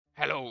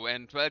Hello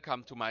and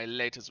welcome to my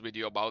latest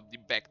video about the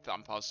BACC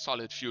Thumper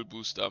solid fuel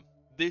booster.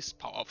 This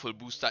powerful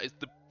booster is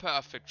the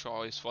perfect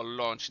choice for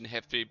launching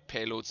heavy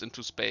payloads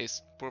into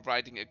space,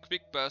 providing a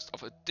quick burst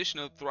of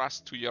additional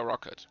thrust to your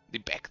rocket. The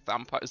BACC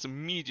Thumper is a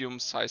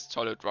medium-sized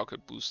solid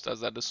rocket booster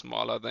that is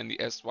smaller than the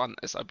S1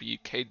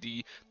 SRB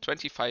KD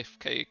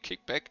 25K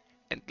kickback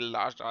and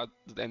larger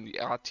than the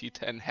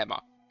RT10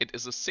 Hammer. It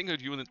is a single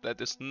unit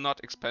that is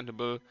not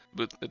expandable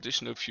with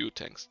additional fuel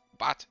tanks,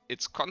 but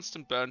its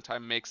constant burn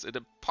time makes it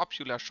a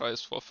popular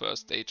choice for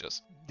first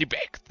stages. The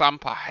BACC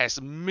Thumper has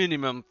a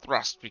minimum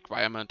thrust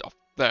requirement of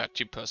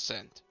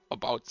 30%,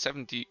 about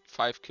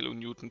 75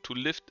 kN to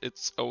lift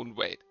its own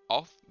weight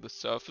off the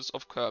surface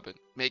of Kerbin,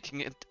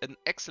 making it an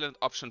excellent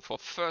option for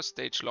first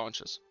stage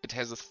launches. It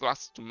has a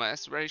thrust to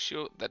mass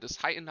ratio that is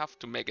high enough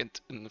to make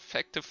it an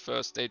effective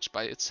first stage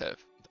by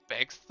itself. The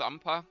BACC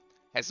Thumper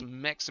has a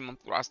maximum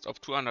thrust of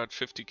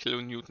 250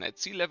 kN at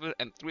sea level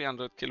and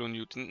 300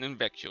 kN in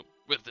vacuum,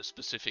 with a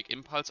specific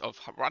impulse of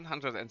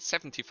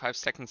 175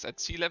 seconds at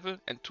sea level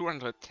and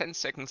 210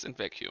 seconds in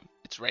vacuum.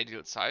 Its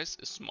radial size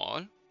is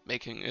small,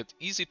 making it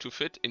easy to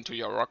fit into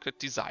your rocket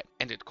design,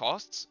 and it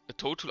costs a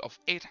total of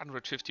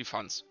 850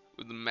 funds,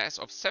 with a mass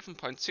of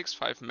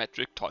 7.65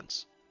 metric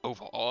tons.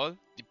 Overall,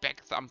 the BACC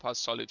Thumper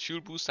solid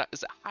fuel booster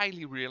is a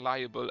highly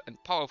reliable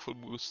and powerful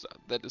booster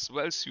that is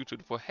well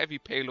suited for heavy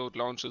payload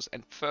launches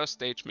and first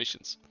stage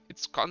missions.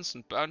 Its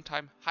constant burn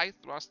time, high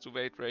thrust to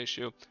weight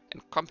ratio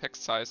and compact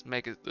size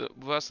make it a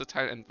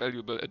versatile and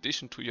valuable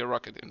addition to your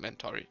rocket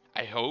inventory.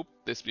 I hope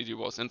this video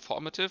was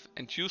informative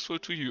and useful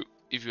to you.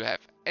 If you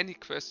have any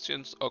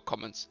questions or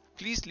comments,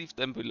 please leave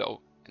them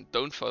below and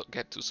don't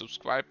forget to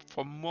subscribe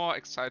for more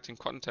exciting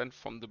content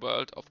from the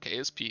world of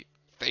KSP.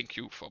 Thank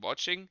you for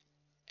watching.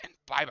 And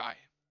bye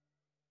bye.